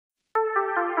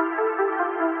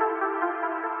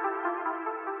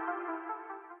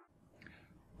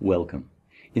Welcome.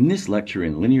 In this lecture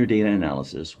in linear data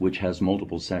analysis, which has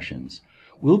multiple sessions,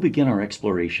 we'll begin our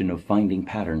exploration of finding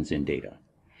patterns in data.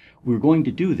 We're going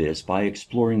to do this by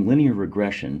exploring linear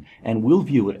regression, and we'll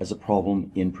view it as a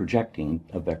problem in projecting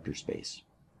a vector space.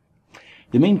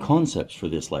 The main concepts for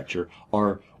this lecture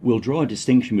are: we'll draw a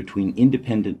distinction between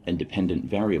independent and dependent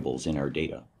variables in our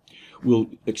data.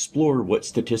 We'll explore what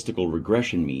statistical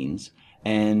regression means,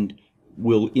 and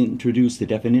we'll introduce the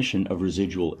definition of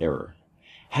residual error.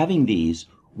 Having these,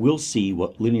 we'll see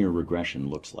what linear regression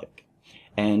looks like,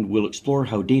 and we'll explore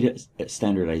how data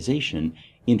standardization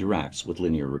interacts with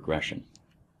linear regression.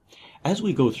 As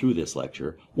we go through this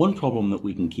lecture, one problem that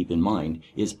we can keep in mind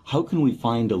is how can we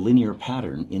find a linear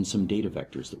pattern in some data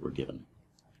vectors that we're given.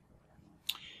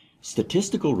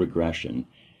 Statistical regression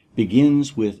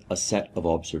begins with a set of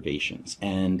observations,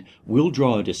 and we'll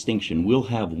draw a distinction. We'll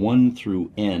have 1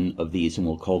 through n of these, and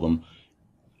we'll call them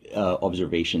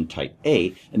observation type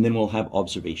A, and then we'll have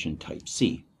observation type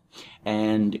C.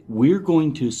 And we're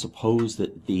going to suppose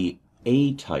that the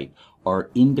A type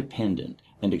are independent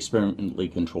and experimentally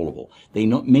controllable. They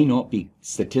may not be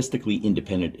statistically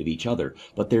independent of each other,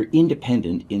 but they're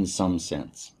independent in some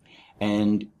sense.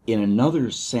 And in another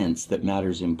sense that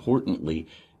matters importantly,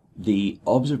 the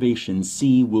observation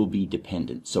C will be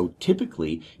dependent. So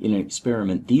typically in an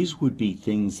experiment, these would be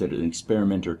things that an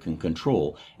experimenter can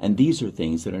control, and these are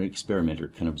things that an experimenter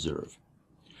can observe.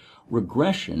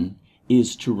 Regression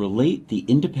is to relate the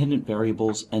independent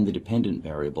variables and the dependent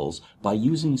variables by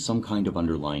using some kind of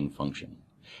underlying function.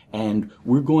 And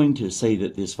we're going to say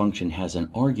that this function has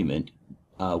an argument,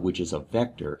 which is a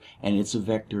vector, and it's a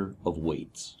vector of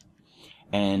weights.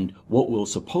 And what we'll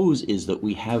suppose is that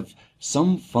we have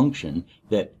some function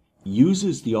that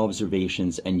uses the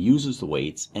observations and uses the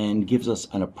weights and gives us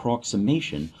an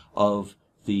approximation of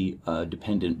the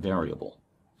dependent variable.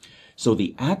 So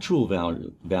the actual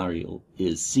value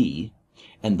is C,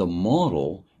 and the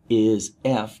model is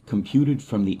F computed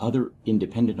from the other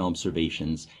independent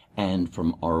observations and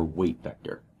from our weight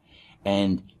vector.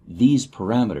 And these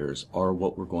parameters are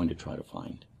what we're going to try to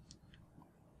find.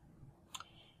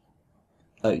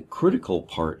 A critical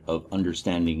part of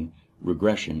understanding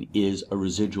regression is a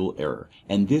residual error,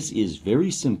 and this is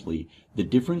very simply the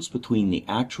difference between the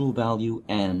actual value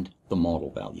and the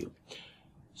model value.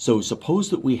 So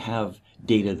suppose that we have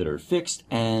data that are fixed,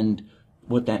 and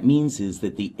what that means is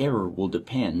that the error will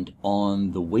depend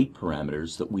on the weight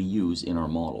parameters that we use in our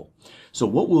model. So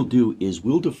what we'll do is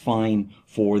we'll define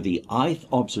for the ith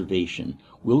observation,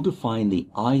 we'll define the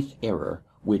ith error,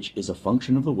 which is a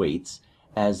function of the weights,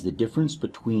 as the difference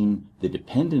between the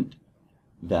dependent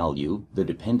value, the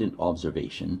dependent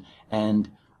observation,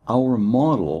 and our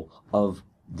model of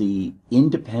the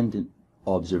independent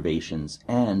observations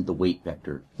and the weight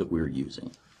vector that we're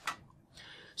using.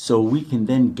 So we can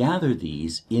then gather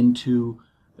these into,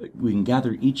 we can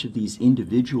gather each of these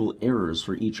individual errors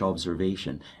for each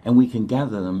observation, and we can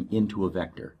gather them into a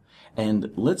vector.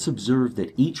 And let's observe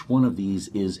that each one of these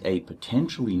is a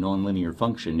potentially nonlinear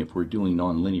function if we're doing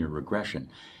nonlinear regression.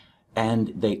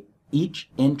 And each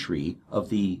entry of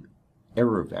the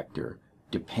error vector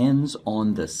depends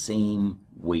on the same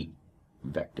weight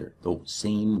vector, the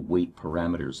same weight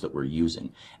parameters that we're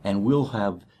using. And we'll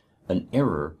have an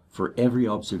error for every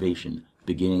observation,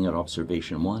 beginning at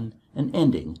observation 1 and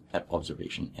ending at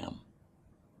observation M.